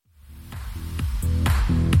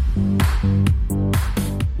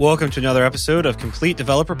Welcome to another episode of Complete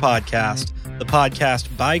Developer Podcast, the podcast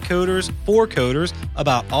by coders for coders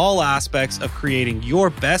about all aspects of creating your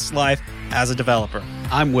best life as a developer.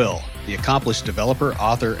 I'm Will, the accomplished developer,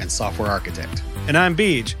 author, and software architect. And I'm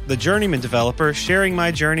Beej, the journeyman developer sharing my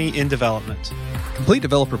journey in development. Complete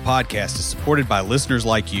Developer Podcast is supported by listeners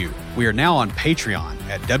like you. We are now on Patreon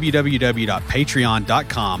at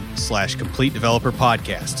www.patreon.com/Complete Developer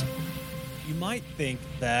Podcast. You might think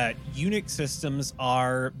that Unix systems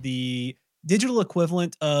are the digital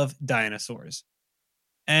equivalent of dinosaurs,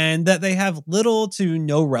 and that they have little to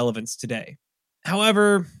no relevance today.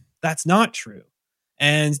 However, that's not true.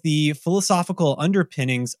 And the philosophical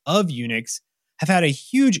underpinnings of Unix have had a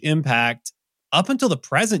huge impact up until the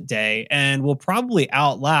present day and will probably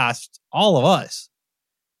outlast all of us.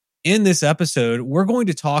 In this episode, we're going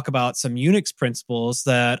to talk about some Unix principles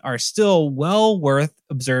that are still well worth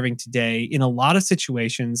observing today in a lot of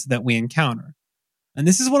situations that we encounter. And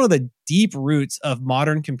this is one of the deep roots of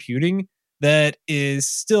modern computing that is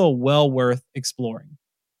still well worth exploring.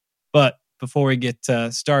 But before we get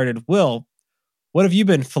started, Will, what have you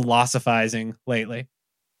been philosophizing lately? I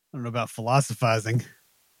don't know about philosophizing.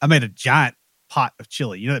 I made a giant pot of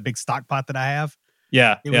chili. You know that big stock pot that I have?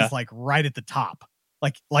 Yeah. It was like right at the top.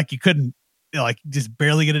 Like you couldn't just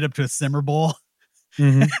barely get it up to a simmer boil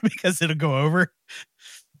because it'll go over.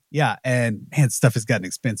 Yeah, and man, stuff has gotten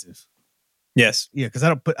expensive. Yes. Yeah, because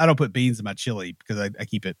I don't put beans in my chili because I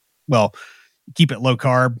keep it low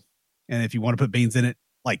carb, and if you want to put beans in it,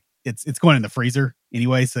 like it's going in the freezer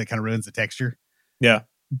anyway, so it kind of ruins the texture. Yeah.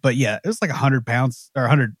 But yeah, it was like £100 or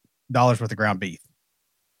 $100 worth of ground beef.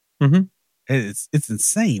 Mm-hmm. It's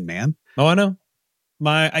insane, man. Oh, I know.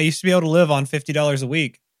 I used to be able to live on $50 a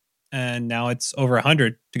week, and now it's over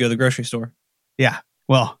 $100 to go to the grocery store. Yeah.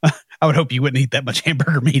 Well, I would hope you wouldn't eat that much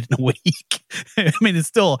hamburger meat in a week. I mean,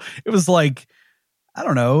 it was like, I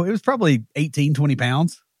don't know, it was probably 18, 20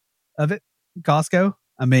 pounds of it in Costco.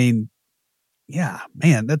 I mean, yeah,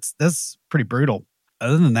 man, that's pretty brutal.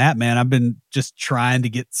 Other than that, man, I've been just trying to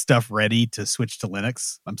get stuff ready to switch to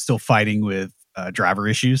Linux. I'm still fighting with driver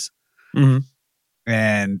issues. Mm-hmm.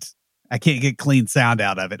 And I can't get clean sound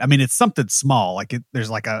out of it. I mean, it's something small. Like there's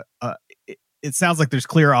like it sounds like there's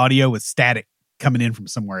clear audio with static coming in from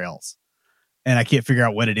somewhere else. And I can't figure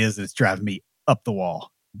out what it is. And it's driving me up the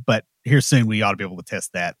wall. But here soon, we ought to be able to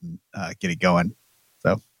test that and get it going.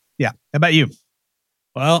 So, yeah. How about you?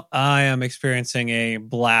 Well, I am experiencing a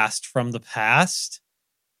blast from the past.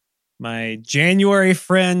 My January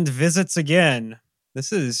friend visits again.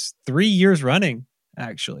 This is 3 years running,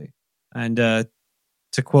 actually. And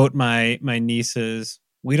to quote my nieces,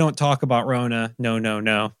 we don't talk about Rona.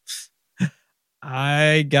 No.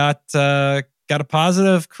 I got a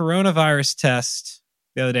positive coronavirus test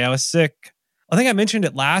the other day. I was sick. I think I mentioned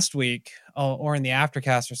it last week or in the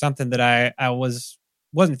aftercast or something that I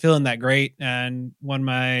wasn't feeling that great. And one of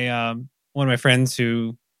my friends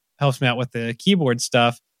who helps me out with the keyboard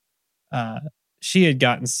stuff, she had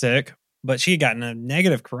gotten sick, but she had gotten a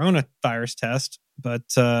negative coronavirus test.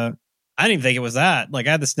 But I didn't even think it was that. Like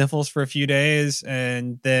I had the sniffles for a few days,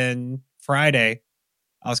 and then Friday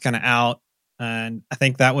I was kind of out, and I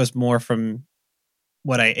think that was more from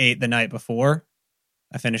what I ate the night before.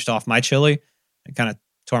 I finished off my chili and kind of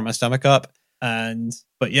tore my stomach up.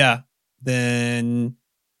 But yeah, then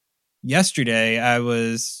yesterday I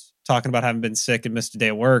was talking about having been sick and missed a day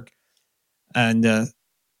of work, and we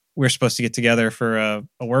were supposed to get together for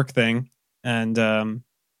a work thing, and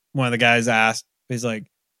one of the guys asked, he's like,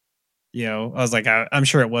 I was like, I'm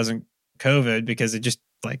sure it wasn't COVID because it just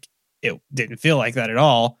like, it didn't feel like that at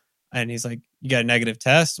all. And he's like, you got a negative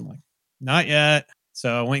test? I'm like, not yet.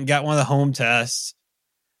 So I went and got one of the home tests,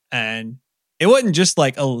 and it wasn't just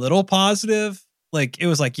like a little positive. Like it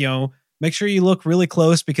was like, make sure you look really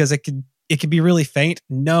close because it could be really faint.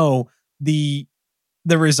 No, the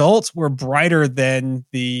results were brighter than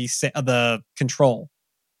the control.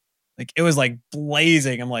 Like it was like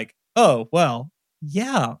blazing. I'm like, oh, well,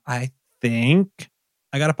 yeah, I think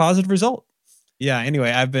I got a positive result. Yeah.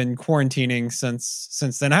 Anyway, I've been quarantining since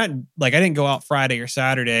then. I didn't go out Friday or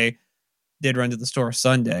Saturday. Did run to the store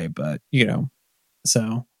Sunday, but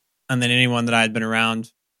so. And then anyone that I had been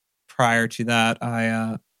around prior to that,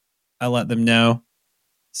 I let them know.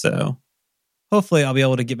 So hopefully I'll be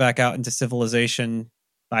able to get back out into civilization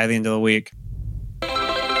by the end of the week.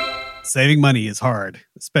 Saving money is hard,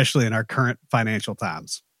 especially in our current financial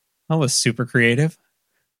times. I was super creative.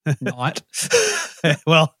 Not.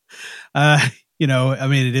 Well, I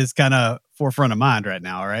mean, it is kind of forefront of mind right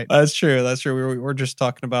now, right? That's true. We were just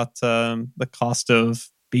talking about the cost of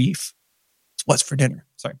beef. What's for dinner?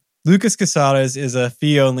 Sorry. Lucas Casares is a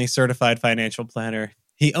fee-only certified financial planner.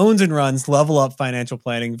 He owns and runs Level Up Financial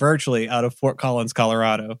Planning virtually out of Fort Collins,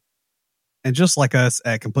 Colorado. And just like us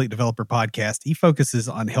at Complete Developer Podcast, he focuses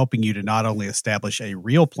on helping you to not only establish a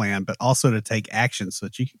real plan, but also to take action so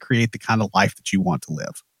that you can create the kind of life that you want to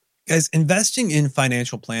live. Guys, investing in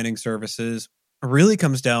financial planning services really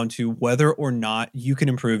comes down to whether or not you can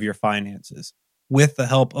improve your finances. With the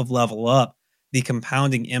help of Level Up, the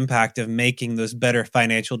compounding impact of making those better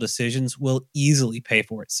financial decisions will easily pay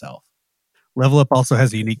for itself. Level Up also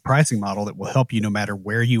has a unique pricing model that will help you no matter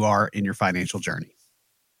where you are in your financial journey.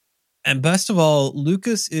 And best of all,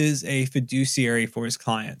 Lucas is a fiduciary for his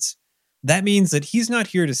clients. That means that he's not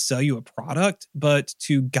here to sell you a product, but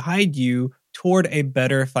to guide you toward a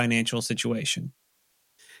better financial situation.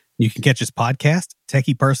 You can catch his podcast,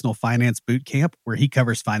 Techie Personal Finance Bootcamp, where he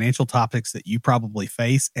covers financial topics that you probably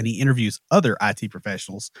face, and he interviews other IT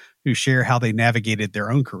professionals who share how they navigated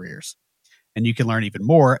their own careers. And you can learn even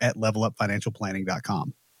more at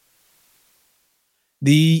levelupfinancialplanning.com.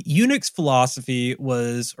 The Unix philosophy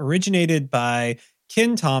was originated by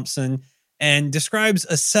Ken Thompson and describes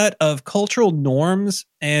a set of cultural norms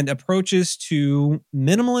and approaches to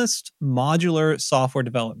minimalist modular software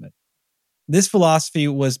development. This philosophy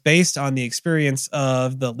was based on the experience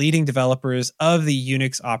of the leading developers of the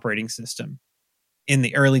Unix operating system. In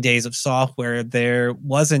the early days of software, there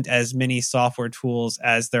wasn't as many software tools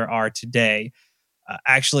as there are today.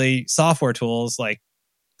 Actually, software tools like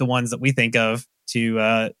the ones that we think of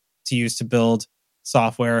to use to build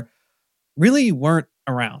software really weren't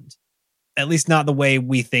around, at least not the way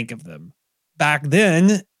we think of them. Back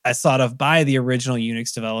then, as thought of by the original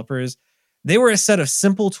Unix developers, they were a set of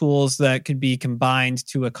simple tools that could be combined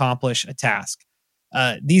to accomplish a task.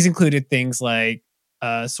 These included things like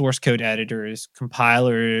source code editors,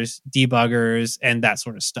 compilers, debuggers, and that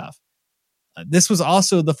sort of stuff. This was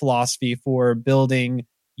also the philosophy for building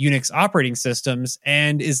Unix operating systems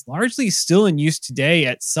and is largely still in use today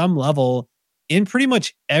at some level in pretty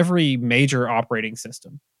much every major operating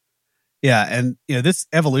system. Yeah, and this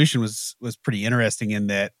evolution was pretty interesting in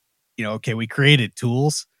that, okay, we created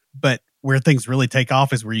tools, but where things really take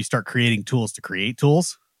off is where you start creating tools to create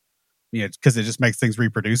tools, because it just makes things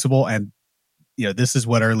reproducible. And this is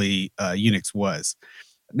what early Unix was.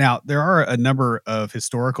 Now, there are a number of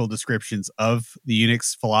historical descriptions of the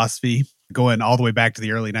Unix philosophy going all the way back to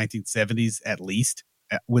the early 1970s, at least.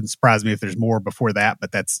 It wouldn't surprise me if there's more before that,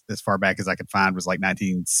 but that's as far back as I could find was like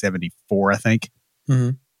 1974, I think.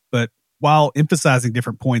 Mm-hmm. But while emphasizing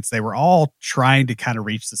different points, they were all trying to kind of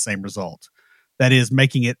reach the same result. That is,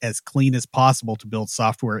 making it as clean as possible to build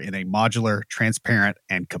software in a modular, transparent,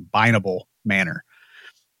 and combinable manner.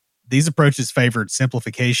 These approaches favored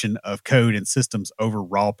simplification of code and systems over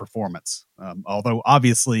raw performance, although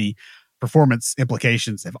obviously performance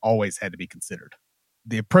implications have always had to be considered.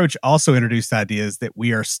 The approach also introduced ideas that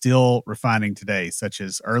we are still refining today, such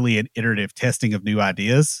as early and iterative testing of new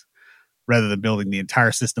ideas, rather than building the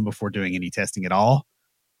entire system before doing any testing at all.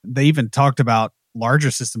 They even talked about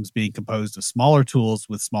larger systems being composed of smaller tools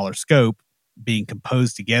with smaller scope being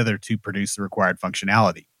composed together to produce the required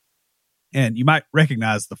functionality. And you might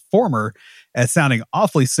recognize the former as sounding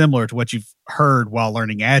awfully similar to what you've heard while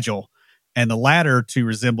learning Agile, and the latter to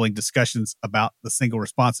resembling discussions about the single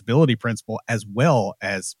responsibility principle as well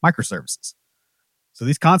as microservices. So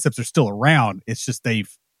these concepts are still around. It's just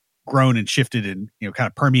they've grown and shifted and kind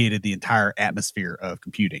of permeated the entire atmosphere of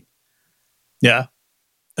computing. Yeah.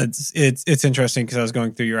 It's interesting because I was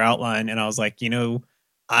going through your outline and I was like,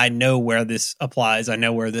 I know where this applies. I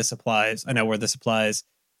know where this applies. I know where this applies.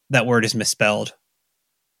 That word is misspelled.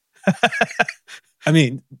 I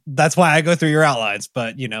mean, that's why I go through your outlines,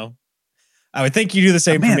 but I would think you do the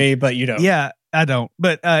same for me, but you don't. Yeah, I don't.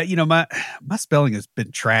 But my spelling has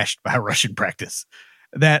been trashed by Russian practice.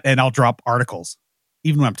 That, and I'll drop articles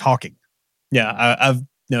even when I'm talking. Yeah, I've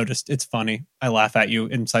noticed. It's funny. I laugh at you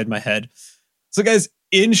inside my head. So guys,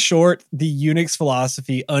 in short, the Unix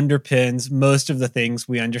philosophy underpins most of the things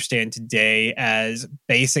we understand today as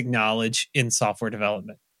basic knowledge in software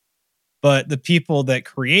development. But the people that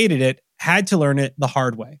created it had to learn it the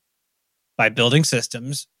hard way by building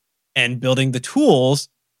systems and building the tools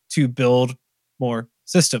to build more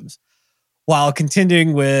systems while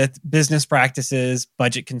contending with business practices,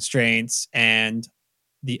 budget constraints, and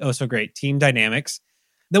the oh so great team dynamics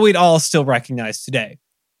that we'd all still recognize today,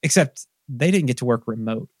 except they didn't get to work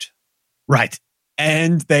remote. Right.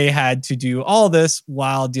 And they had to do all this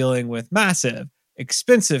while dealing with massive,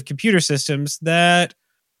 expensive computer systems that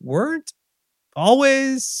weren't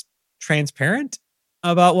always transparent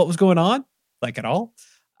about what was going on, like at all.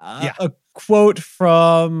 A quote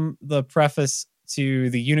from the preface to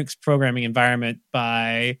the Unix programming environment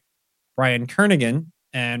by Brian Kernighan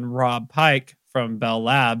and Rob Pike from Bell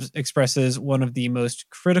Labs expresses one of the most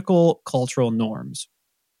critical cultural norms.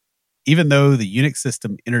 Even though the Unix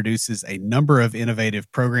system introduces a number of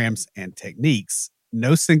innovative programs and techniques,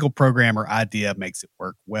 no single program or idea makes it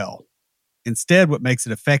work well. Instead, what makes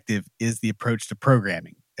it effective is the approach to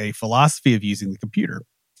programming, a philosophy of using the computer.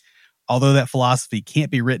 Although that philosophy can't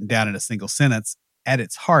be written down in a single sentence, at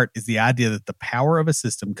its heart is the idea that the power of a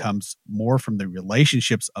system comes more from the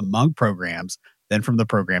relationships among programs than from the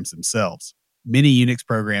programs themselves. Many Unix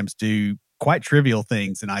programs do quite trivial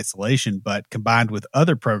things in isolation, but combined with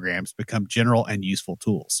other programs become general and useful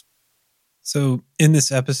tools. So, in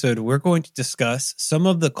this episode, we're going to discuss some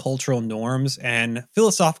of the cultural norms and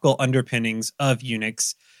philosophical underpinnings of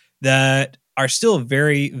Unix that are still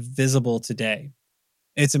very visible today.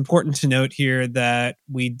 It's important to note here that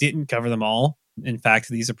we didn't cover them all. In fact,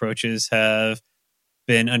 these approaches have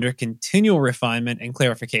been under continual refinement and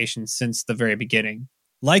clarification since the very beginning.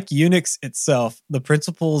 Like Unix itself, the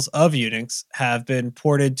principles of Unix have been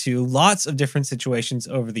ported to lots of different situations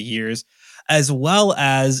over the years, as well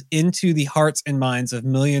as into the hearts and minds of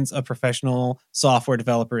millions of professional software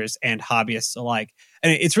developers and hobbyists alike.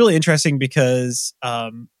 And it's really interesting because,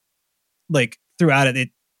 throughout it,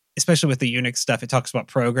 especially with the Unix stuff, it talks about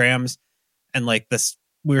programs and like this.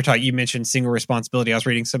 You mentioned single responsibility. I was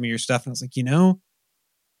reading some of your stuff and I was like,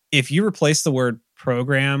 if you replace the word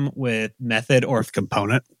program with method or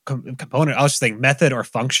component, I was just saying method or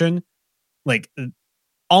function, like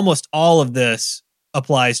almost all of this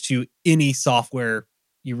applies to any software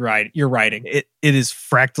you're writing. It is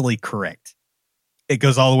fractally correct. It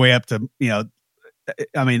goes all the way up to,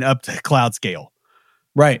 up to cloud scale.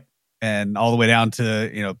 Right. And all the way down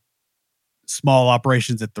to, small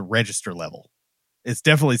operations at the register level. It's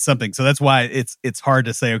definitely something. So that's why it's hard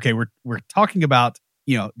to say, okay, we're talking about,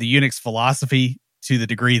 the Unix philosophy to the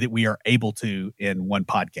degree that we are able to in one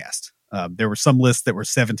podcast. There were some lists that were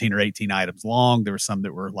 17 or 18 items long. There were some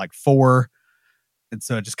that were like 4. And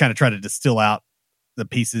so I just kind of try to distill out the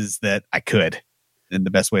pieces that I could in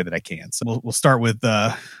the best way that I can. So we'll start with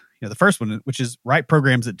the first one, which is write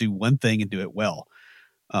programs that do one thing and do it well.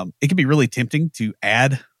 It can be really tempting to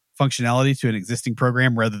add functionality to an existing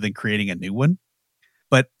program rather than creating a new one.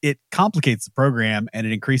 But it complicates the program and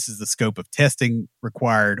it increases the scope of testing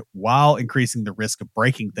required while increasing the risk of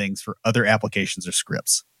breaking things for other applications or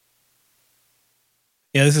scripts.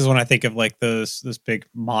 Yeah, this is when I think of like those big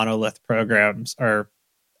monolith programs or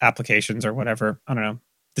applications or whatever. I don't know.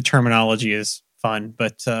 The terminology is fun,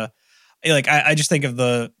 but I just think of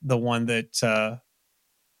the one that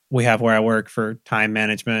we have where I work for time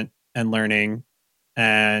management and learning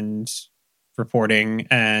and reporting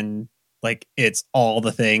and like it's all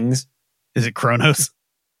the things. Is it Kronos?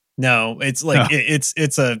 No, it's like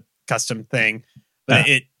it's a custom thing, but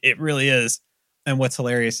it really is. And what's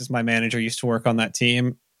hilarious is my manager used to work on that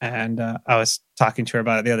team, and I was talking to her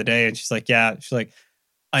about it the other day, and she's like,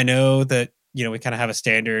 I know that we kind of have a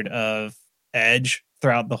standard of Edge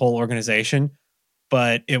throughout the whole organization,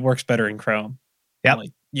 but it works better in Chrome. Yep. I'm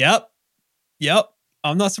like, yep.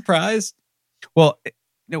 I'm not surprised. Well,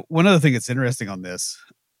 one other thing that's interesting on this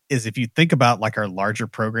is if you think about like our larger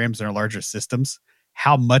programs and our larger systems,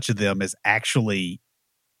 how much of them is actually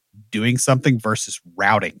doing something versus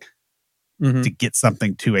routing to get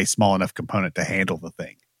something to a small enough component to handle the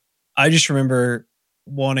thing. I just remember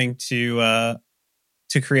wanting to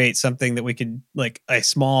create something that we could, like a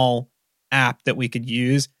small app that we could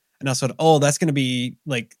use. And I thought, that's going to be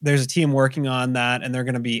like, there's a team working on that and they're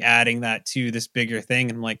going to be adding that to this bigger thing.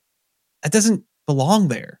 And I'm like, that doesn't belong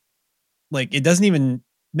there. Like, it doesn't even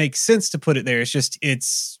make sense to put it there. It's just,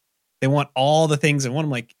 they want all the things in one.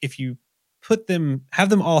 I'm like, if you have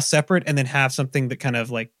them all separate and then have something that kind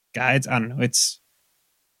of like guides, I don't know.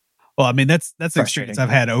 Well, I mean, that's an experience I've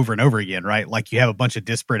had over and over again, right? Like you have a bunch of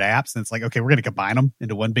disparate apps and it's like, okay, we're going to combine them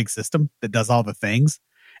into one big system that does all the things.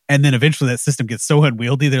 And then eventually that system gets so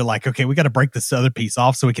unwieldy. They're like, okay, we got to break this other piece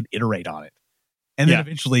off so we can iterate on it. And then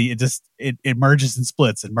eventually it merges and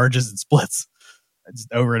splits and merges and splits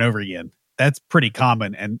just over and over again. That's pretty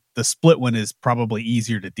common. And the split one is probably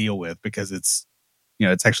easier to deal with because it's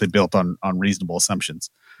actually built on reasonable assumptions.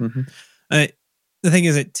 Mm-hmm. The thing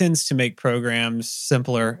is, it tends to make programs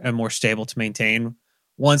simpler and more stable to maintain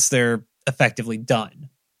once they're effectively done.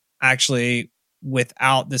 Actually,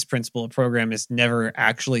 without this principle, a program is never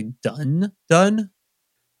actually done.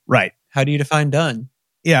 Right. How do you define done?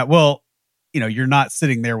 Yeah, well, you're not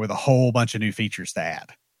sitting there with a whole bunch of new features to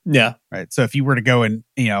add. Yeah. Right. So if you were to go and,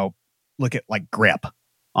 look at like grep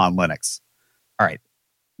on Linux. All right.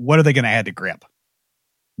 What are they going to add to grep?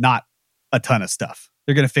 Not a ton of stuff.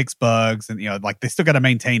 they're going to fix bugs, and like they still got to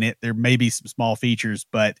maintain it. There may be some small features,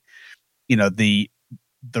 but the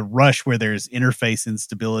rush where there's interface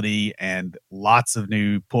instability and lots of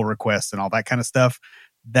new pull requests and all that kind of stuff,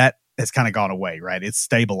 that has kind of gone away, right? It's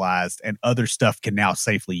stabilized, and other stuff can now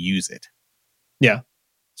safely use it. Yeah.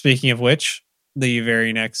 Speaking of which, the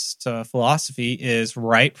very next philosophy is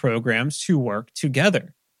write programs to work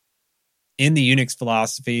together. In the Unix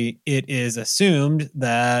philosophy, it is assumed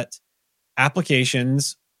that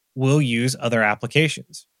applications will use other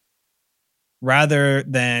applications. Rather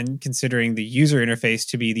than considering the user interface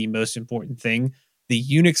to be the most important thing, the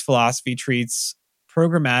Unix philosophy treats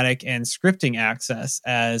programmatic and scripting access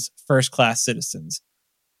as first-class citizens,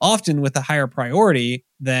 often with a higher priority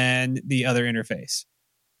than the other interface.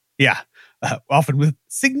 Yeah, often with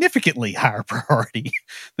significantly higher priority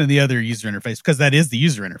than the other user interface, because that is the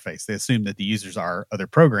user interface. They assume that the users are other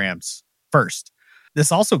programs first.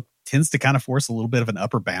 This also tends to kind of force a little bit of an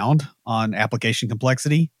upper bound on application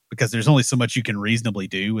complexity, because there's only so much you can reasonably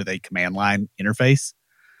do with a command line interface.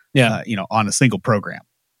 Yeah, on a single program.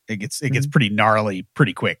 It gets pretty gnarly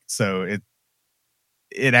pretty quick. So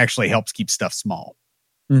it actually helps keep stuff small.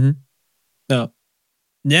 Mm-hmm. So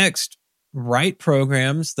next, write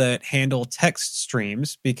programs that handle text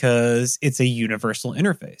streams, because it's a universal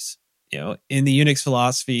interface. In the Unix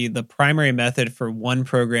philosophy, the primary method for one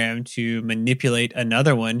program to manipulate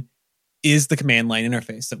another one is the command line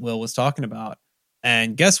interface that Will was talking about.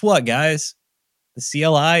 And guess what, guys? The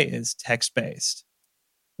CLI is text-based.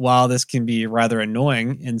 While this can be rather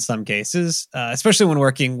annoying in some cases, especially when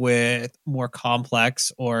working with more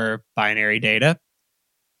complex or binary data,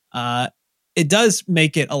 it does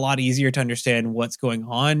make it a lot easier to understand what's going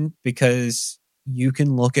on, because you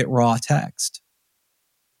can look at raw text.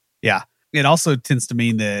 Yeah. It also tends to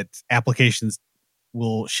mean that applications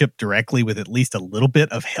will ship directly with at least a little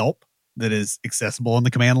bit of help that is accessible in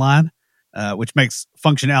the command line, which makes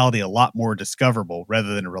functionality a lot more discoverable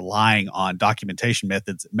rather than relying on documentation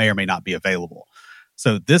methods that may or may not be available.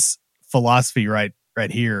 So this philosophy right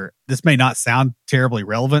here, this may not sound terribly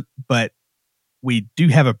relevant, but we do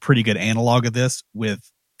have a pretty good analog of this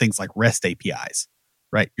with things like REST APIs,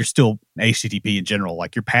 right? You're still HTTP in general,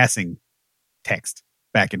 like you're passing text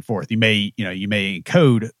back and forth. You may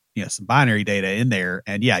encode some binary data in there,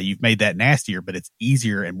 and yeah, you've made that nastier, but it's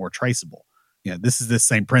easier and more traceable. This is the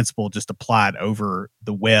same principle, just applied over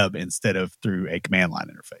the web instead of through a command line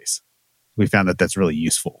interface. We found that that's really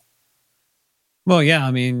useful. Well, yeah,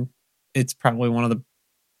 I mean, it's probably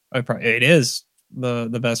it is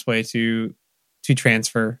the best way to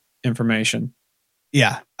transfer information.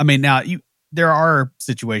 Yeah, I mean, now there are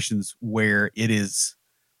situations where it is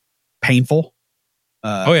painful.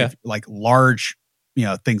 Like large,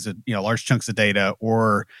 things that large chunks of data,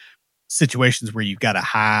 or situations where you've got a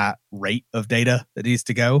high rate of data that needs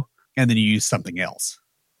to go, and then you use something else,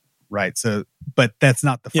 right? So, but that's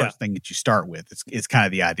not the first thing that you start with. It's kind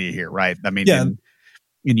of the idea here, right? I mean,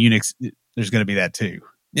 in Unix, there's going to be that too.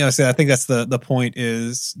 Yeah, so I think that's the point,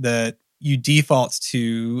 is that you default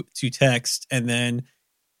to text, and then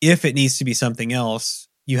if it needs to be something else,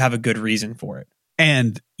 you have a good reason for it.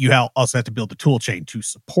 And you also have to build a tool chain to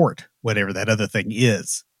support whatever that other thing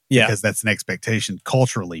is. Yeah. Because that's an expectation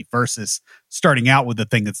culturally, versus starting out with the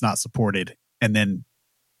thing that's not supported and then,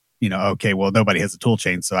 okay, well, nobody has a tool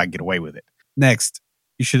chain, so I can get away with it. Next,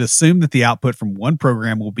 you should assume that the output from one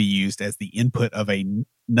program will be used as the input of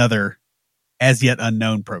another as yet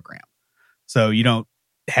unknown program. So you don't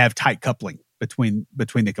have tight coupling between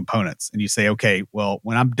the components. And you say, okay, well,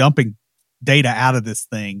 when I'm dumping data out of this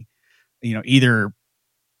thing, either,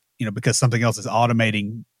 because something else is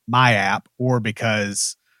automating my app, or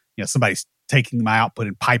because, somebody's taking my output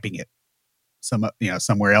and piping it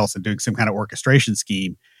somewhere else and doing some kind of orchestration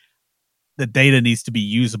scheme, the data needs to be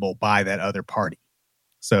usable by that other party.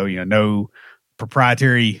 So, no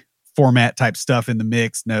proprietary format type stuff in the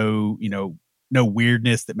mix, no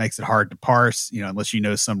weirdness that makes it hard to parse, unless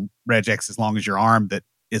some regex as long as your arm that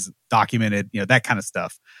isn't documented, that kind of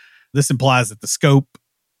stuff. This implies that the scope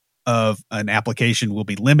of an application will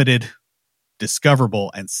be limited,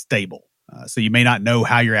 discoverable, and stable. So you may not know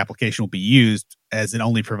how your application will be used, as it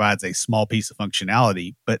only provides a small piece of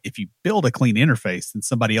functionality. But if you build a clean interface, then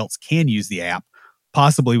somebody else can use the app,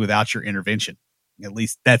 possibly without your intervention. At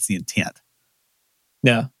least that's the intent.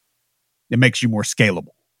 Yeah. It makes you more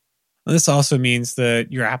scalable. This also means that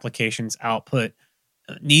your application's output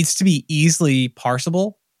needs to be easily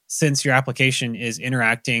parsable, since your application is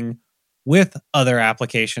interacting with other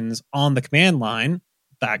applications on the command line,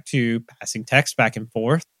 back to passing text back and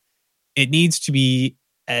forth. It needs to be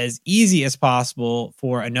as easy as possible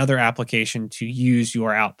for another application to use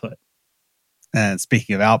your output. And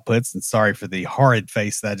speaking of outputs, and sorry for the horrid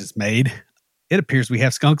face that I just made, it appears we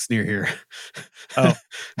have skunks near here. Oh,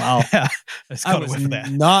 wow. Yeah, I was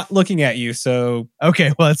not looking at you, so...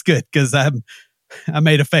 Okay, well, that's good, because I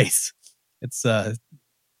made a face. It's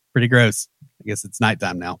pretty gross. I guess it's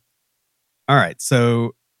nighttime now. All right,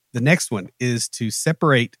 so the next one is to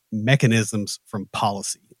separate mechanisms from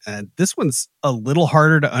policy. And this one's a little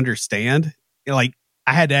harder to understand. Like,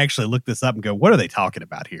 I had to actually look this up and go, what are they talking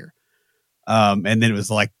about here? And then it was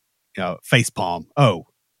like, face palm. Oh,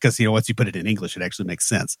 because, once you put it in English, it actually makes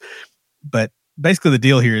sense. But basically the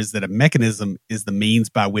deal here is that a mechanism is the means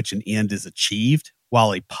by which an end is achieved,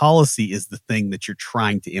 while a policy is the thing that you're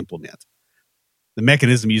trying to implement. The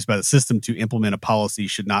mechanism used by the system to implement a policy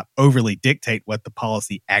should not overly dictate what the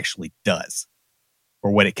policy actually does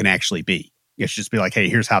or what it can actually be. It should just be like, hey,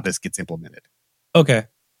 here's how this gets implemented. Okay.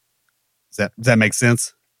 Does that make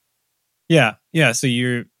sense? Yeah. Yeah. So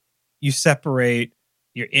you separate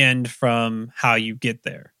your end from how you get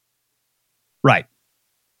there. Right.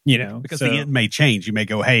 Because the end may change. You may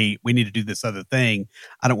go, hey, we need to do this other thing.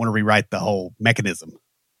 I don't want to rewrite the whole mechanism.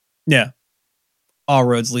 Yeah. All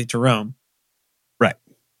roads lead to Rome. Right.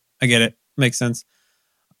 I get it. Makes sense.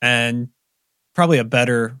 And probably a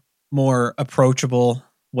better, more approachable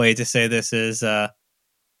way to say this is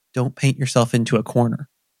don't paint yourself into a corner.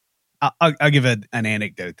 I'll give an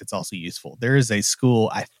anecdote that's also useful. There is a school,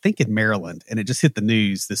 I think in Maryland, and it just hit the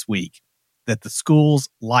news this week, that the school's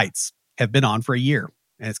lights have been on for a year,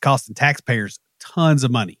 and it's costing taxpayers tons of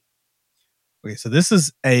money. Okay, so this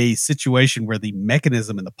is a situation where the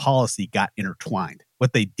mechanism and the policy got intertwined.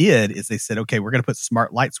 What they did is they said, okay, we're going to put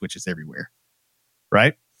smart light switches everywhere.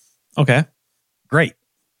 Right? Okay. Great.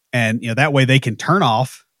 And that way they can turn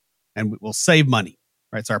off and we'll save money.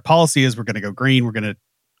 Right? So our policy is we're going to go green. We're going to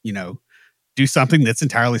do something that's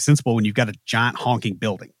entirely sensible when you've got a giant honking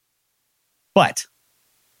building. But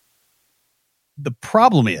the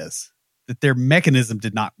problem is that their mechanism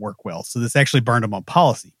did not work well. So this actually burned them on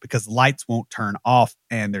policy because lights won't turn off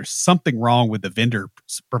and there's something wrong with the vendor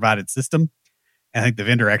provided system. I think the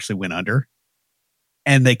vendor actually went under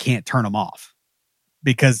and they can't turn them off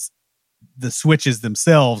because the switches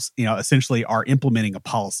themselves, essentially are implementing a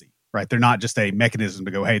policy, right? They're not just a mechanism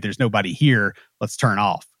to go, hey, there's nobody here, let's turn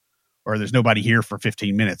off. Or there's nobody here for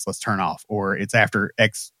 15 minutes, let's turn off. Or it's after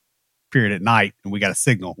X period at night and we got a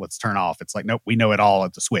signal, let's turn off. It's like, nope, we know it all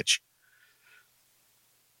at the switch.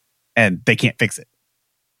 And they can't fix it.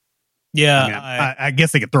 Yeah. I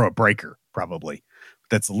guess they could throw a breaker, probably.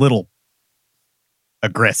 That's a little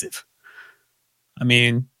aggressive. I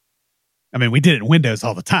mean, we did it in Windows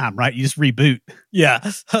all the time, right? You just reboot. Yeah. I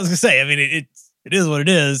was going to say, it is what it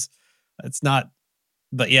is. It's not,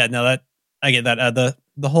 but yeah, no, that I get that.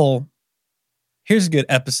 The whole, here's a good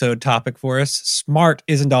episode topic for us. Smart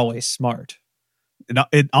isn't always smart.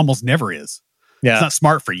 It almost never is. Yeah. It's not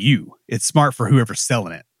smart for you. It's smart for whoever's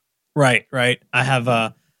selling it. Right. I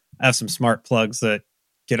have some smart plugs that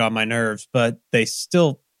get on my nerves, but they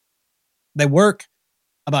work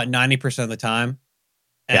about 90% of the time.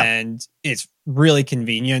 And it's really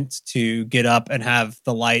convenient to get up and have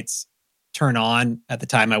the lights turn on at the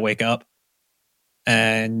time I wake up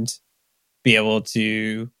and be able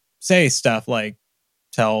to say stuff like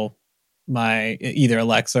tell my either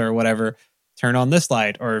Alexa or whatever, turn on this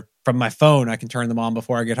light, or from my phone, I can turn them on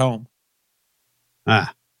before I get home. I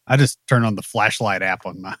just turn on the flashlight app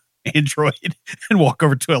on my Android and walk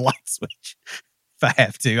over to a light switch if I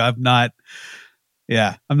have to. I'm not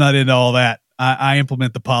into all that. I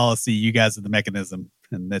implement the policy. You guys are the mechanism,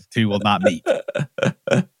 and the two will not meet.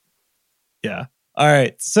 Yeah. All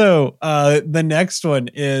right. So the next one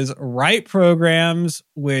is write programs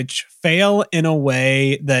which fail in a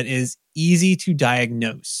way that is easy to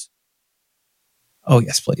diagnose. Oh,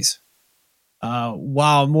 yes, please.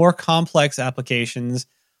 While more complex applications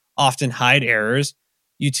often hide errors,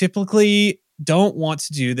 you typically don't want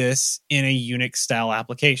to do this in a Unix style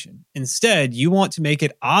application. Instead, you want to make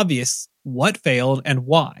it obvious what failed and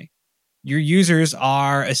why. Your users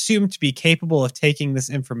are assumed to be capable of taking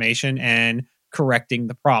this information and correcting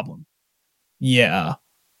the problem. Yeah.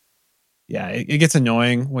 It gets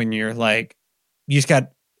annoying when you're like,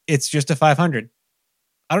 it's just a 500.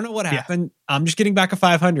 I don't know what happened. I'm just getting back a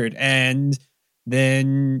 500. And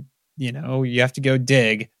then, you have to go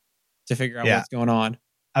dig to figure out what's going on.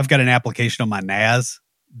 I've got an application on my NAS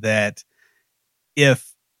that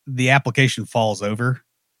if the application falls over,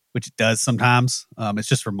 which it does sometimes, it's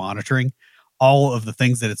just for monitoring, all of the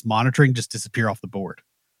things that it's monitoring just disappear off the board.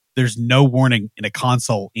 There's no warning in a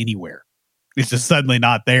console anywhere. It's just suddenly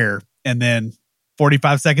not there. And then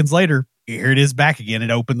 45 seconds later, here it is back again.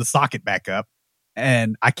 It opened the socket back up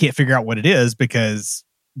and I can't figure out what it is because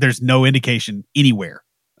there's no indication anywhere,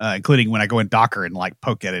 including when I go in Docker and like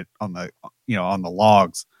poke at it on the, on the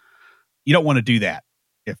logs. You don't want to do that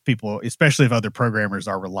if people, especially if other programmers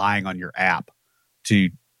are relying on your app to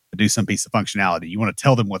do some piece of functionality. You want to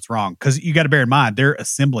tell them what's wrong, because you got to bear in mind they're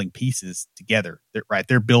assembling pieces together.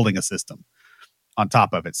 They're building a system on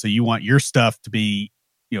top of it. So you want your stuff to be,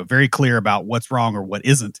 very clear about what's wrong or what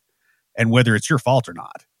isn't, and whether it's your fault or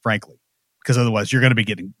not, frankly, because otherwise you're going to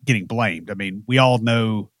be getting blamed. I mean, we've all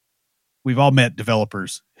met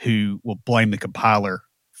developers who will blame the compiler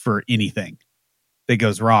for anything that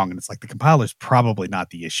goes wrong. And it's like, the compiler's probably not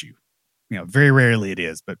the issue. Very rarely it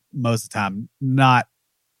is, but most of the time, not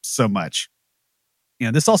so much.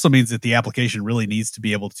 This also means that the application really needs to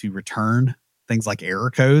be able to return things like error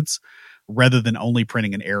codes rather than only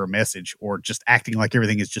printing an error message or just acting like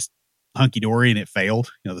everything is just hunky-dory and it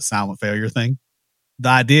failed, the silent failure thing. The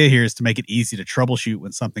idea here is to make it easy to troubleshoot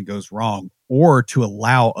when something goes wrong, or to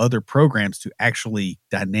allow other programs to actually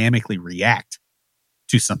dynamically react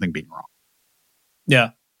to something being wrong.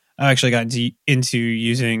 Yeah. I actually got into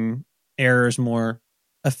using errors more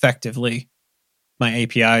effectively, my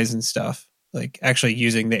APIs and stuff, like actually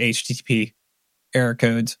using the HTTP error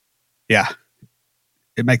codes. Yeah.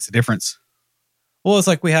 It makes a difference. Well, it's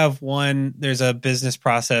like there's a business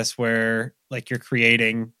process where like you're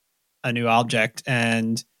creating a new object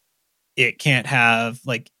and it can't have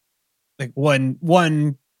like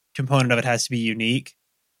one component of it has to be unique.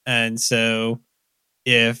 And so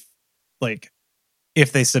if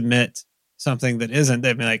they submit something that isn't,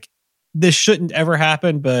 they'd be like, this shouldn't ever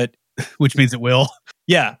happen, but which means it will.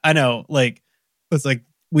 Yeah, I know. Like, it's like,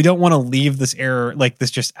 we don't want to leave this error like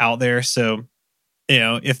this just out there. So,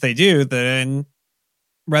 if they do, then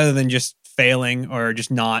rather than just failing or just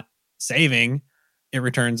not saving, it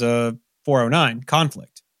returns a 409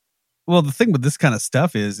 conflict. Well, the thing with this kind of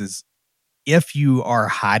stuff is if you are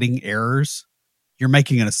hiding errors, you're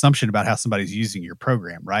making an assumption about how somebody's using your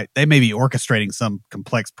program, right? They may be orchestrating some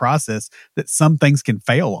complex process that some things can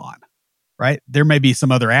fail on, right? There may be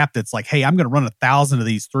some other app that's like, hey, I'm going to run 1,000 of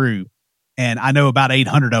these through, and I know about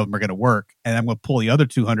 800 of them are going to work, and I'm going to pull the other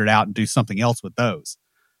 200 out and do something else with those.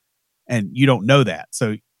 And you don't know that.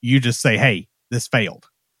 So you just say, hey, this failed,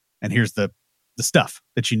 and here's the stuff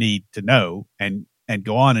that you need to know, and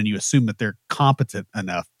go on, and you assume that they're competent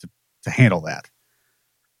enough to handle that.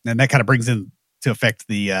 And that kind of brings in to affect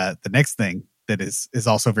the next thing that is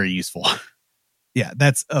also very useful. Yeah,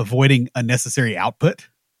 that's avoiding unnecessary output.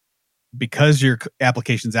 Because your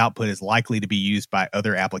application's output is likely to be used by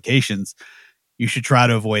other applications, you should try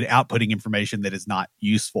to avoid outputting information that is not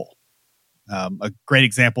useful. A great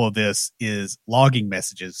example of this is logging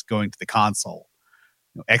messages going to the console.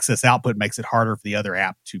 Excess output makes it harder for the other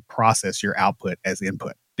app to process your output as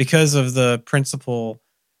input. Because of the principle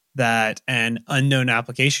that an unknown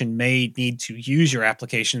application may need to use your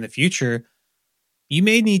application in the future, you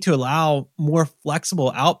may need to allow more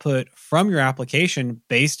flexible output from your application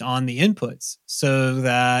based on the inputs, so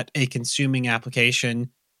that a consuming application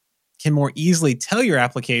can more easily tell your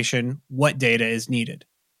application what data is needed.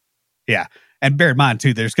 Yeah. And bear in mind,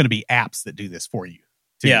 too, there's going to be apps that do this for you,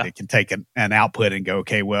 too. Yeah. They can take an output and go,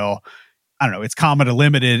 okay, well, I don't know, it's comma to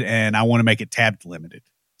limited, and I want to make it tab to limited.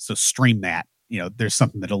 So stream that. There's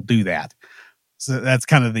something that'll do that. So that's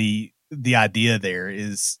kind of the idea there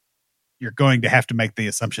is, you're going to have to make the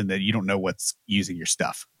assumption that you don't know what's using your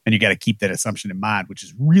stuff. And you got to keep that assumption in mind, which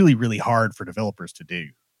is really, really hard for developers to do,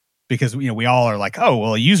 because, we all are like, oh,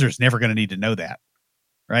 well, a user's never going to need to know that.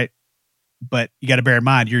 Right. But you got to bear in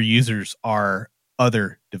mind, your users are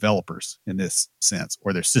other developers in this sense,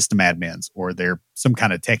 or they're system admins, or they're some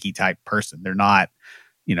kind of techie type person. They're not,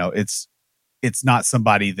 it's not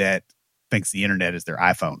somebody that thinks the internet is their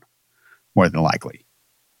iPhone, more than likely.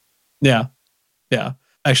 Yeah. Yeah.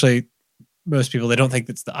 Actually, most people, they don't think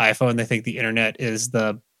it's the iPhone. They think the internet is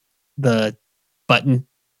the button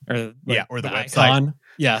or or the website. Icon.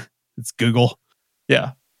 Yeah, it's Google.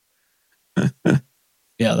 Yeah,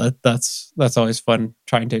 yeah. That's always fun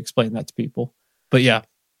trying to explain that to people. But yeah,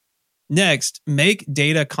 next, make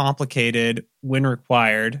data complicated when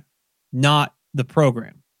required, not the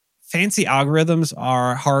program. Fancy algorithms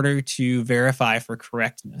are harder to verify for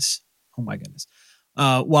correctness. Oh my goodness.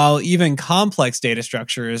 While even complex data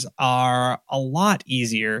structures are a lot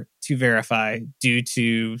easier to verify due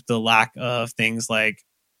to the lack of things like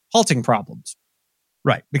halting problems.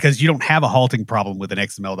 Right, because you don't have a halting problem with an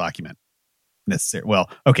XML document necessarily. Well,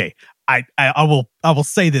 okay, I will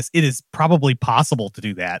say this: it is probably possible to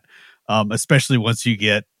do that, especially once you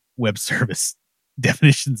get web service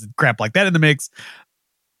definitions and crap like that in the mix.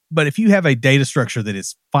 But if you have a data structure that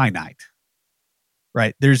is finite,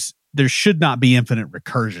 right? There should not be infinite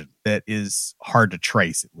recursion that is hard to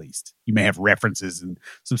trace, at least. You may have references and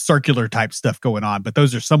some circular type stuff going on, but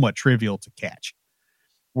those are somewhat trivial to catch.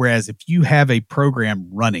 Whereas if you have a program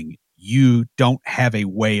running, you don't have a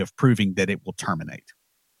way of proving that it will terminate,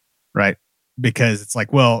 right? Because it's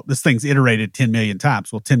like, well, this thing's iterated 10 million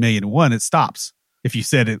times. Well, 10 million and one, it stops. If you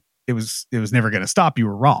said it was never going to stop, you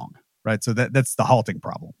were wrong, right? So that's the halting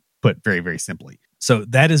problem, put very, very simply. So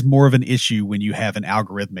that is more of an issue when you have an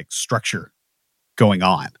algorithmic structure going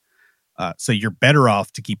on. So you're better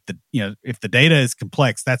off to keep if the data is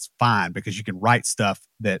complex, that's fine because you can write stuff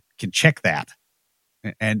that can check that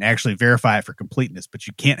and actually verify it for completeness. But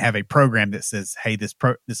you can't have a program that says, hey, this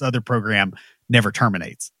other program never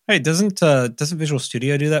terminates. Hey, doesn't Visual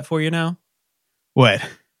Studio do that for you now? What?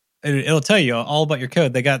 It'll tell you all about your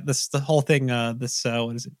code. They got the whole thing, what is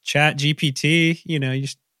it? Chat GPT,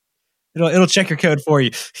 it'll check your code for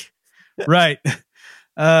you. Right.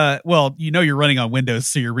 Well, you're running on Windows,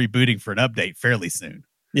 so you're rebooting for an update fairly soon.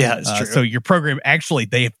 Yeah, it's true. So your program, actually,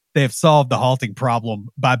 they have solved the halting problem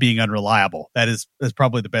by being unreliable. That's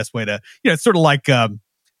probably the best way to, it's sort of like,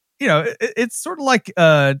 it's sort of like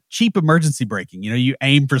cheap emergency braking. You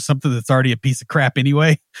aim for something that's already a piece of crap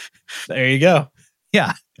anyway. There you go.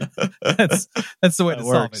 Yeah, that's the way to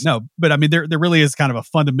solve it. No, but I mean, there really is kind of a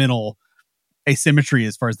fundamental asymmetry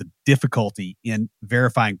as far as the difficulty in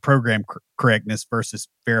verifying program correctness versus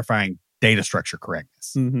verifying data structure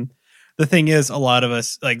correctness. Mm-hmm. The thing is, a lot of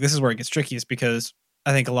us, like, this is where it gets tricky, is because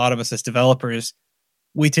I think a lot of us as developers,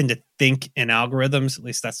 we tend to think in algorithms, at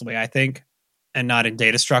least that's the way I think, and not in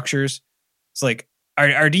data structures. It's like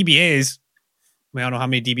our DBAs, I don't know how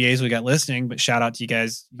many DBAs we got listening, but shout out to you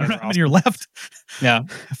guys. I don't know how many are left. Yeah.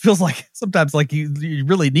 It feels like sometimes like you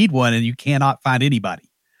really need one and you cannot find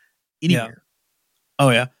anybody anywhere. Yeah. Oh,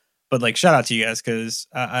 yeah. But like, shout out to you guys because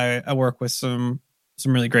I work with some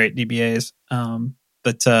really great DBAs.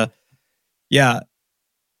 Yeah.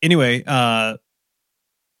 Anyway,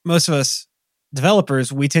 most of us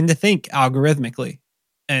developers, we tend to think algorithmically.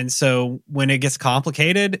 And so when it gets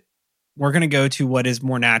complicated, we're going to go to what is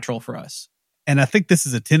more natural for us. And I think this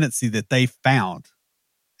is a tendency that they found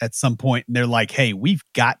at some point. And they're like, hey, we've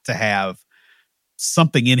got to have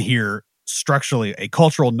something in here structurally, a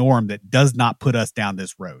cultural norm that does not put us down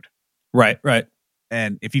this road. Right, right.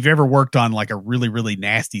 And if you've ever worked on like a really, really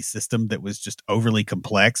nasty system that was just overly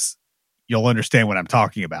complex, you'll understand what I'm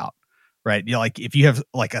talking about, right? Like if you have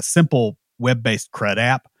like a simple web-based CRUD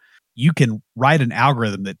app, you can write an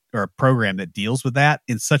algorithm or a program that deals with that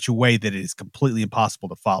in such a way that it is completely impossible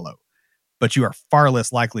to follow. But you are far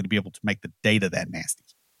less likely to be able to make the data that nasty.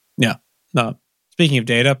 Yeah. No. Speaking of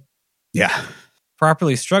data. Yeah.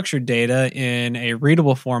 Properly structured data in a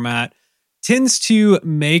readable format tends to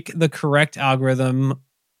make the correct algorithm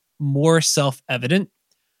more self-evident,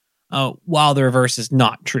 while the reverse is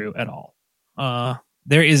not true at all.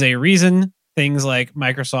 There is a reason things like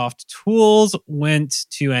Microsoft Tools went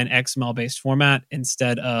to an XML-based format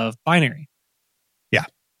instead of binary. Yeah.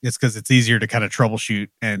 It's because it's easier to kind of troubleshoot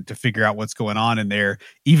and to figure out what's going on in there,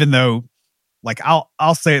 even though, like,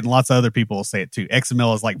 I'll say it and lots of other people will say it too.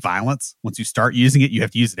 XML is like violence. Once you start using it, you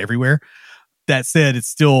have to use it everywhere. That said, it's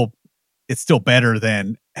still better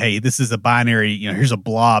than, hey, this is a binary, here's a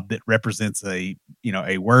blob that represents a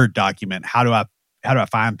Word document. How do I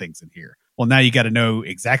find things in here? Well, now you got to know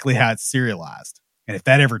exactly how it's serialized. And if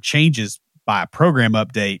that ever changes by a program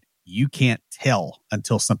update, you can't tell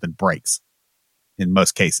until something breaks in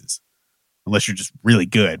most cases, unless you're just really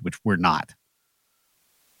good, which we're not.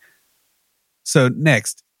 So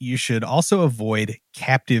next, you should also avoid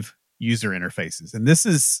captive user interfaces. And this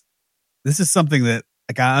is something that,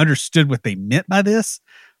 like, I understood what they meant by this,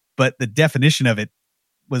 but the definition of it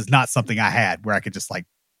was not something I had where I could just like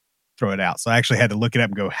throw it out. So I actually had to look it up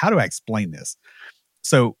and go, how do I explain this?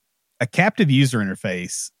 So a captive user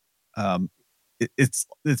interface, it's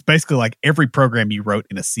basically like every program you wrote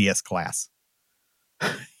in a CS class,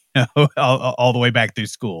 all the way back through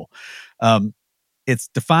school. It's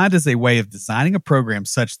defined as a way of designing a program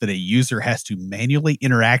such that a user has to manually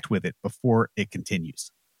interact with it before it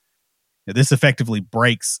continues. Now, this effectively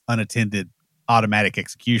breaks unattended automatic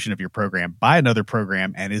execution of your program by another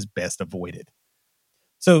program and is best avoided.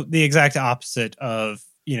 So the exact opposite of,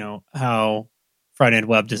 how front-end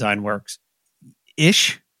web design works.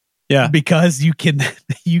 Ish. Yeah. Because you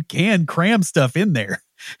can cram stuff in there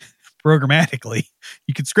programmatically.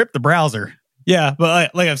 You can script the browser. Yeah,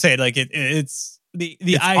 but like I'm saying, like it's the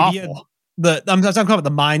idea. Awful. I'm talking about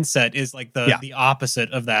the mindset is like the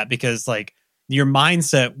opposite of that, because like your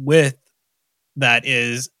mindset with that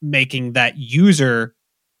is making that user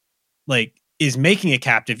is making a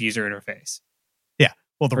captive user interface. Yeah.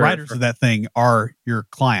 Well, the writers of that thing are your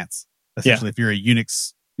clients. Essentially, if you're a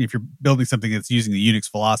Unix, if you're building something that's using the Unix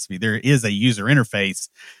philosophy, there is a user interface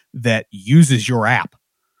that uses your app.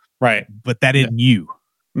 Right. But that isn't you.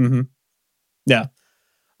 Mm-hmm. Yeah.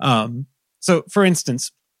 So, for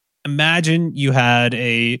instance, imagine you had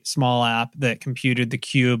a small app that computed the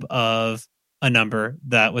cube of a number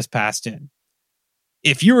that was passed in.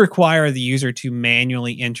 If you require the user to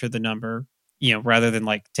manually enter the number, rather than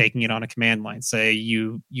like taking it on a command line, say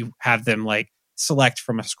you have them like select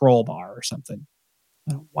from a scroll bar or something.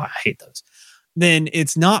 I don't know why I hate those. Then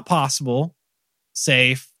it's not possible,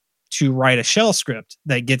 say, to write a shell script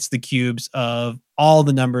that gets the cubes of all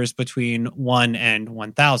the numbers between 1 and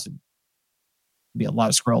 1000. It'd be a lot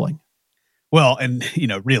of scrolling. Well, and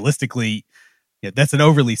realistically, that's an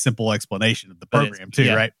overly simple explanation of the program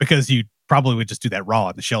too, right? Because you probably would just do that raw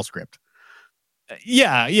in the shell script.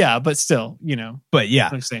 Yeah, but still, But yeah,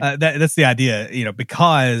 that's the idea,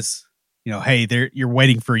 because hey, you're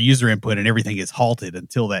waiting for a user input and everything is halted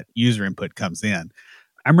until that user input comes in.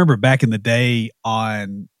 I remember back in the day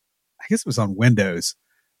on, I guess it was on Windows,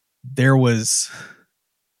 I'm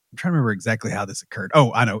trying to remember exactly how this occurred.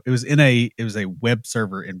 Oh, I know. It was a web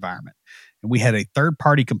server environment, and we had a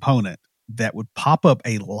third-party component that would pop up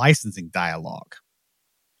a licensing dialog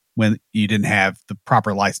when you didn't have the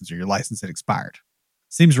proper license or your license had expired.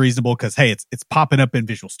 Seems reasonable because, hey, it's popping up in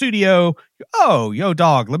Visual Studio. Oh, yo,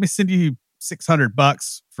 dog, let me send you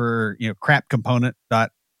 $600 for crap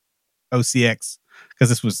component.ocx, because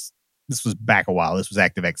this was back a while. This was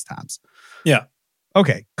ActiveX times. Yeah.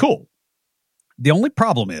 Okay, cool. The only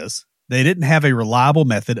problem is they didn't have a reliable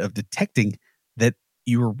method of detecting that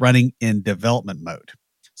you were running in development mode.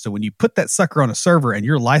 So when you put that sucker on a server and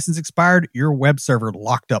your license expired, your web server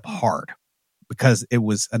locked up hard because it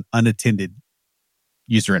was an unattended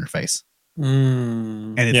user interface.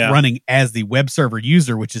 And it's running as the web server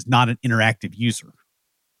user, which is not an interactive user.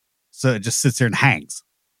 So it just sits there and hangs.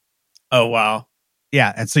 Oh, wow.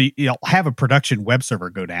 Yeah. And so you'll have a production web server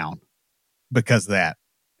go down because of that.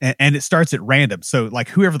 And it starts at random. So like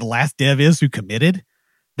whoever the last dev is who committed,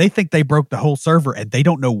 they think they broke the whole server and they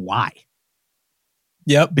don't know why.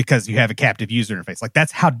 Yep. Because you have a captive user interface. Like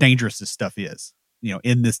that's how dangerous this stuff is,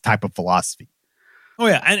 in this type of philosophy. Oh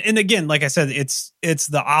yeah. And again, like I said, it's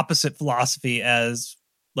the opposite philosophy as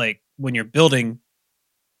like when you're building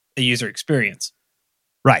a user experience.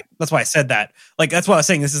 Right. That's why I said that. Like, that's why I was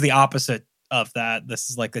saying this is the opposite of that. This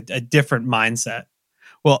is like a different mindset.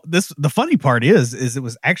 Well, the funny part is it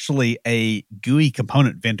was actually a GUI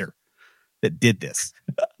component vendor that did this,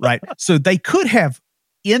 right? So they could have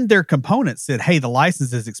in their component said, hey, the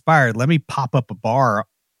license is expired. Let me pop up a bar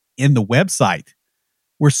in the website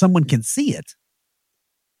where someone can see it.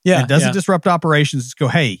 Yeah. It doesn't disrupt operations. Just go,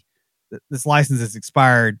 hey, this license is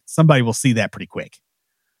expired. Somebody will see that pretty quick.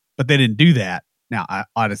 But they didn't do that. Now,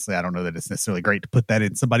 honestly, I don't know that it's necessarily great to put that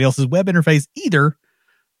in somebody else's web interface either.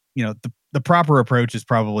 The proper approach is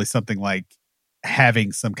probably something like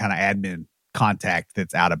having some kind of admin contact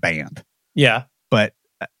that's out of band. Yeah. But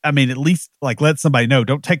I mean, at least like let somebody know,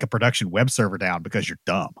 don't take a production web server down because you're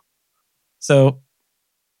dumb. So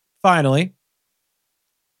finally,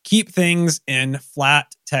 keep things in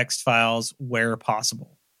flat text files where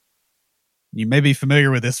possible. You may be familiar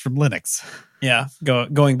with this from Linux. Yeah.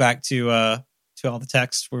 Going back to all the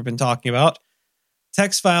text we've been talking about.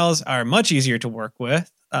 Text files are much easier to work with.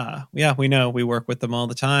 We know we work with them all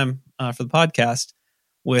the time for the podcast.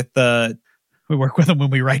 We work with them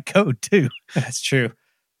when we write code too. That's true.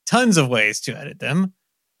 Tons of ways to edit them,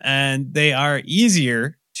 and they are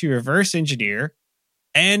easier to reverse engineer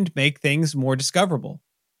and make things more discoverable.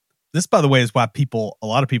 This, by the way, is why a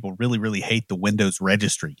lot of people really, really hate the Windows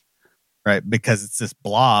registry, right? Because it's this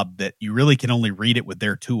blob that you really can only read it with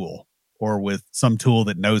their tool or with some tool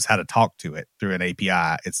that knows how to talk to it through an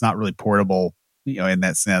API. It's not really portable, in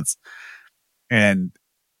that sense. And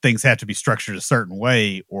things have to be structured a certain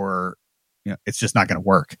way or, it's just not going to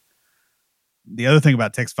work. The other thing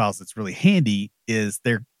about text files that's really handy is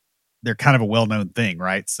they're kind of a well-known thing,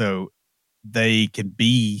 right? So they can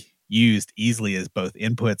be used easily as both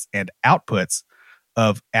inputs and outputs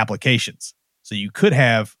of applications. So you could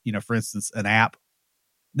have, for instance, an app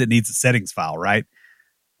that needs a settings file, right?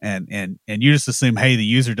 And you just assume, hey, the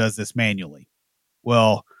user does this manually.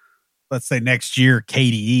 Well, let's say next year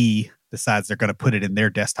KDE decides they're going to put it in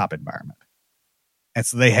their desktop environment. And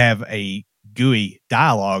so they have a GUI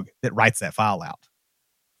dialog that writes that file out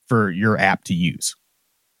for your app to use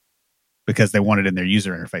because they want it in their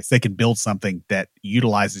user interface. They can build something that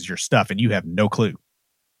utilizes your stuff and you have no clue.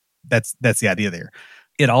 That's the idea there.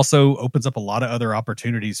 It also opens up a lot of other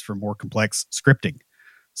opportunities for more complex scripting.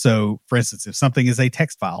 So, for instance, if something is a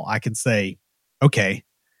text file, I can say, okay,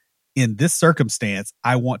 in this circumstance,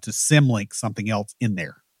 I want to symlink something else in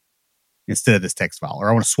there instead of this text file, or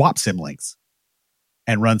I want to swap symlinks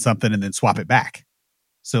and run something and then swap it back.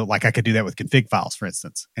 So, like, I could do that with config files, for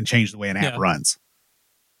instance, and change the way an app runs.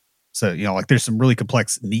 So, like, there's some really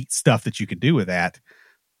complex, neat stuff that you can do with that.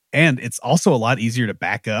 And it's also a lot easier to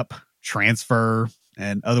back up, transfer,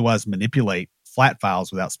 and otherwise manipulate flat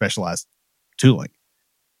files without specialized tooling.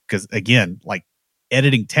 Because again, like,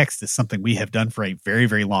 editing text is something we have done for a very,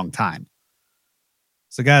 very long time.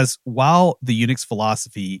 So guys, while the Unix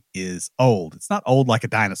philosophy is old, it's not old like a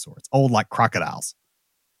dinosaur. It's old like crocodiles.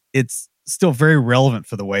 It's still very relevant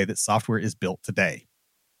for the way that software is built today.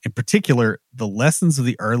 In particular, the lessons of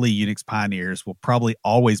the early Unix pioneers will probably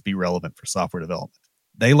always be relevant for software development.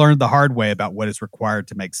 They learned the hard way about what is required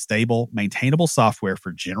to make stable, maintainable software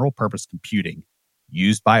for general purpose computing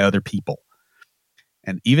used by other people.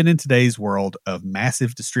 And even in today's world of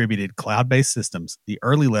massive distributed cloud-based systems, the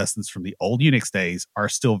early lessons from the old Unix days are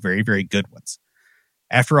still very, very good ones.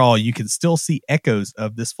 After all, you can still see echoes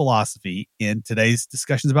of this philosophy in today's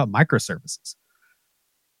discussions about microservices.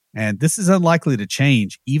 And this is unlikely to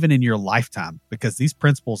change even in your lifetime, because these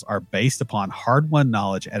principles are based upon hard-won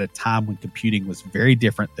knowledge at a time when computing was very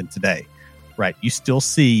different than today, right? You still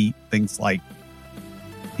see things like,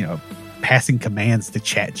 passing commands to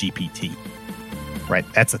ChatGPT, right?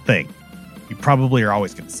 That's a thing. You probably are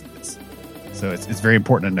always going to see this. So it's very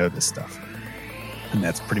important to know this stuff. And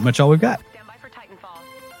that's pretty much all we've got.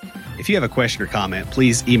 If you have a question or comment,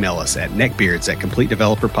 please email us at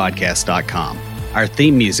neckbeards@CompleteDeveloperPodcast.com. Our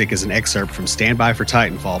theme music is an excerpt from Stand By for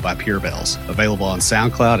Titanfall by Pure Bells, available on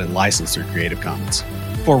SoundCloud and licensed through Creative Commons.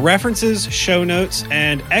 For references, show notes,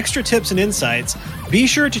 and extra tips and insights, be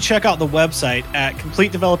sure to check out the website at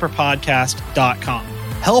CompleteDeveloperPodcast.com.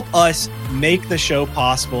 Help us make the show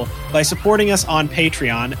possible by supporting us on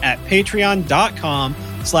Patreon at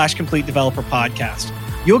patreon.com/CompleteDeveloperPodcast.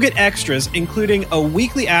 You'll get extras, including a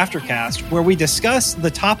weekly aftercast where we discuss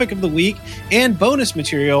the topic of the week and bonus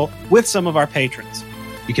material with some of our patrons.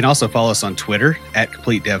 You can also follow us on Twitter at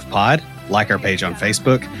CompleteDevPod, like our page on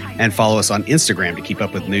Facebook, and follow us on Instagram to keep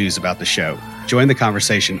up with news about the show. Join the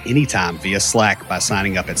conversation anytime via Slack by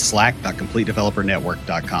signing up at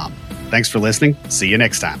slack.CompleteDeveloperNetwork.com. Thanks for listening. See you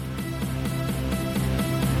next time.